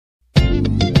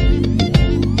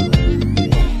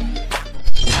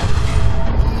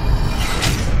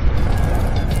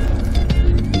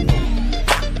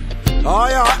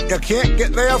can't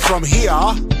get there from here.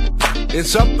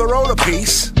 It's up the road a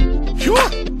piece. Sure.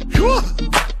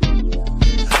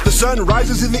 The sun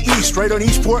rises in the east, right on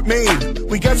Eastport, Maine.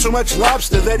 We got so much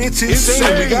lobster that it's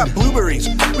insane. We got blueberries,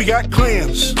 we got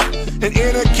clams, and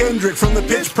Anna Kendrick from the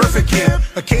Pitch Perfect camp,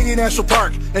 Acadia National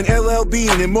Park, and LL Bean,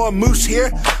 and more moose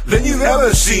here than you've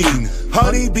ever seen.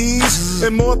 Honeybees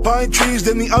and more pine trees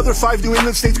than the other 5 New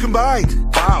England states combined.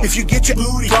 Wow. If you get your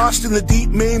booty lost in the deep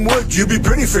Maine woods, you'd be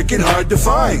pretty freaking hard to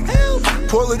find.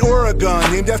 Portland, Oregon,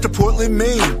 named after Portland,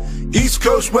 Maine. East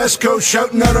Coast, West Coast,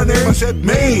 shouting out our name. I said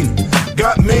Maine,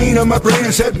 got Maine on my brain. I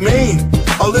said Maine,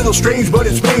 a little strange, but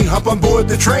it's Maine. Hop on board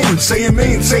the train, saying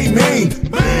Maine, say Maine.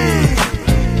 Maine.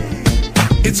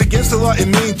 It's against the law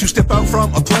in Maine to step out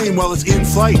from a plane while it's in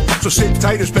flight, so sit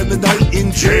tight or spend the night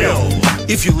in jail.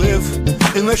 If you live,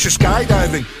 unless you're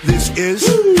skydiving. This is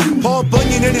Paul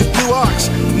Bunyan and his Blue Ox,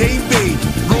 named Maine.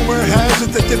 Rumor has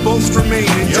it that they're both from Maine.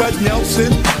 And Judd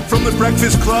Nelson from the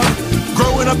Breakfast Club,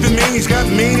 growing up in Maine, he's got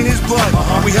Maine in his blood.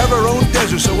 We have our own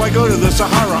desert, so I go to the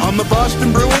Sahara. On the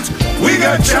Boston Bruins, we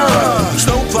got Chara.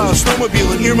 Snowplow,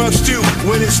 snowmobile, and earmuffs too.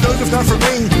 When it snows, if not for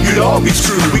Maine, you'd all be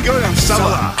screwed. We go down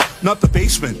cellar, not the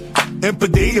basement. And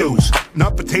potatoes,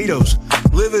 not potatoes.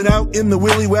 Living out in the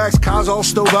willy wax, cars all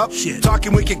stove up. Shit.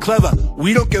 Talking wicked clever,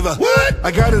 we don't give a what? I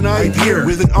got an idea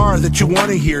with an R that you want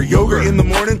to hear. Yoga in the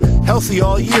morning, healthy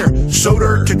all year.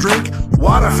 Soda to drink,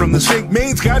 water from the sink.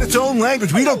 Maine's got its own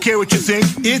language, we don't care what you think.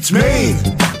 It's Maine,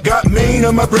 got Maine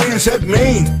on my brain. I said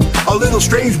Maine, a little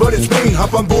strange, but it's Maine.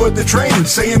 Hop on board the train,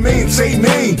 saying Maine, say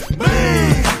Maine.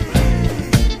 Maine.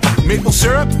 Maple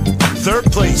syrup,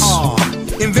 3rd place. Aww.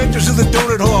 Inventors of the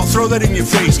donut hole, I'll throw that in your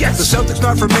face. Yes. The Celtics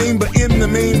not from Maine, but in the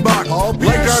Maine box.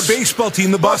 Like our baseball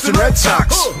team, the Boston Red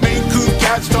Sox. Maine Coon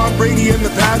Cats, Tom Brady and the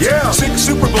Pats. Yeah. 6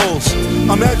 Super Bowls,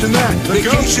 imagine that.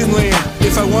 Vacation land,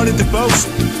 if I wanted to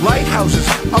boast. Lighthouses,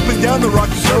 up and down the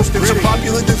Rocky Coast. It's a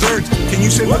popular dessert. Can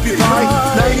you say whoopie pie?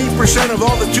 90% of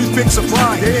all the toothpicks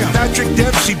supply. Damn. Patrick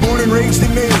Dempsey, born and raised in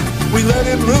Maine. We let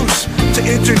him loose to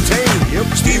entertain.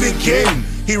 Stephen King,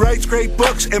 he writes great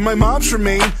books, and my mom's from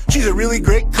Maine. She's a really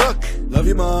great cook. Love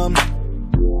you, Mom.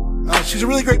 She's a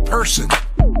really great person.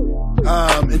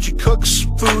 And she cooks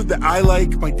food that I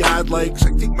like, my dad likes.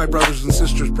 I think my brothers and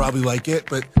sisters probably like it,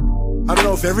 but I don't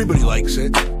know if everybody likes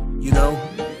it, you know?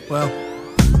 Well,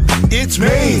 it's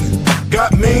Maine.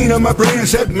 Got Maine on my brain. I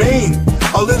said Maine,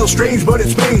 a little strange, but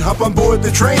it's Maine. Hop on board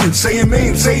the train, saying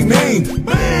Maine, say Maine.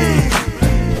 Maine.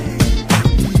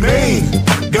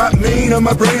 Maine. Got Maine on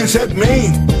my brain. I said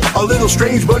Maine, a little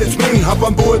strange, but it's Maine. Hop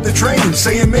on board the train,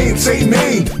 saying Maine, say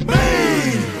Maine.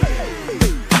 Maine.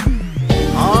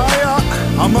 Oh yeah,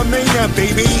 I'm a maniac,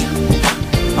 baby.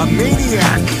 A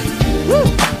maniac. Woo.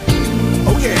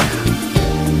 Oh yeah.